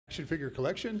Action figure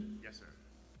collection? Yes, sir.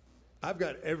 I've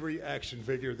got every action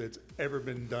figure that's ever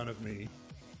been done of me.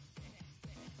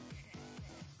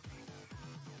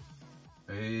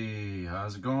 Hey,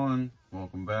 how's it going?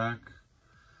 Welcome back.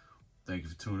 Thank you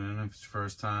for tuning in if it's your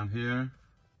first time here.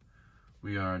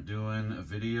 We are doing a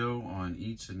video on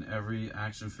each and every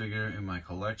action figure in my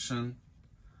collection,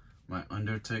 my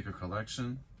Undertaker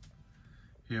collection.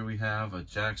 Here we have a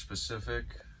Jakks Pacific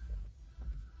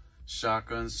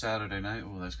Shotgun Saturday Night.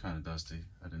 Oh, that's kind of dusty.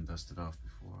 I didn't dust it off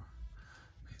before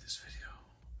I made this video.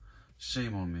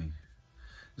 Shame on me.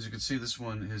 As you can see, this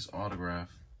one is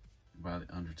autographed by the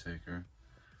Undertaker.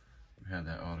 We had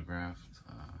that autographed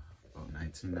about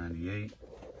 1998.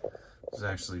 It was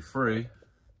actually free. We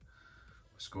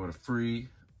scored a free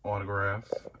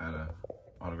autograph at a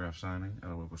autograph signing at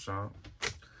a local shop.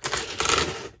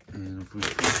 And if we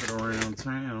flip it around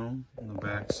town, on the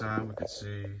back side, we could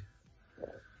see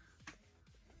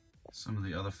some of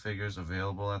the other figures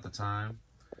available at the time.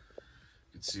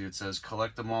 You can see it says,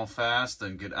 collect them all fast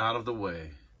and get out of the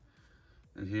way.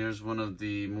 And here's one of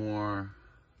the more,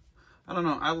 I don't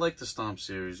know, I like the Stomp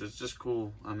series. It's just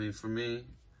cool. I mean, for me,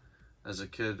 as a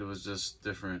kid, it was just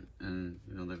different. And,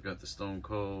 you know, they've got the Stone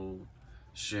Cold,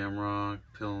 Shamrock,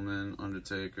 Pillman,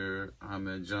 Undertaker,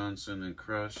 Ahmed Johnson, and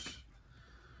Crush.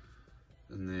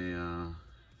 And they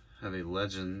have a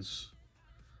Legends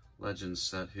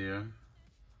set here.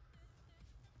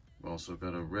 We've also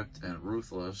got a Ripped and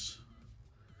Ruthless.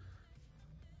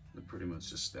 They're pretty much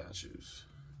just statues.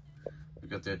 We've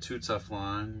got their Too Tough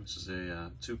line, which is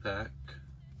a 2-pack.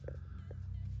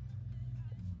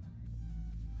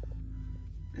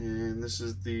 And this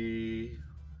is the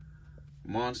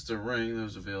Monster ring that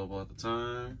was available at the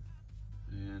time.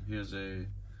 And here's a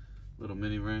little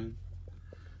mini ring.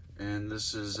 And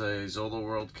this is a Zolo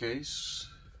World case.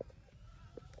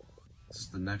 This is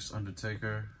the next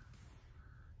Undertaker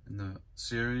in the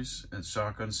series. It's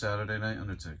Shotgun Saturday Night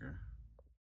Undertaker.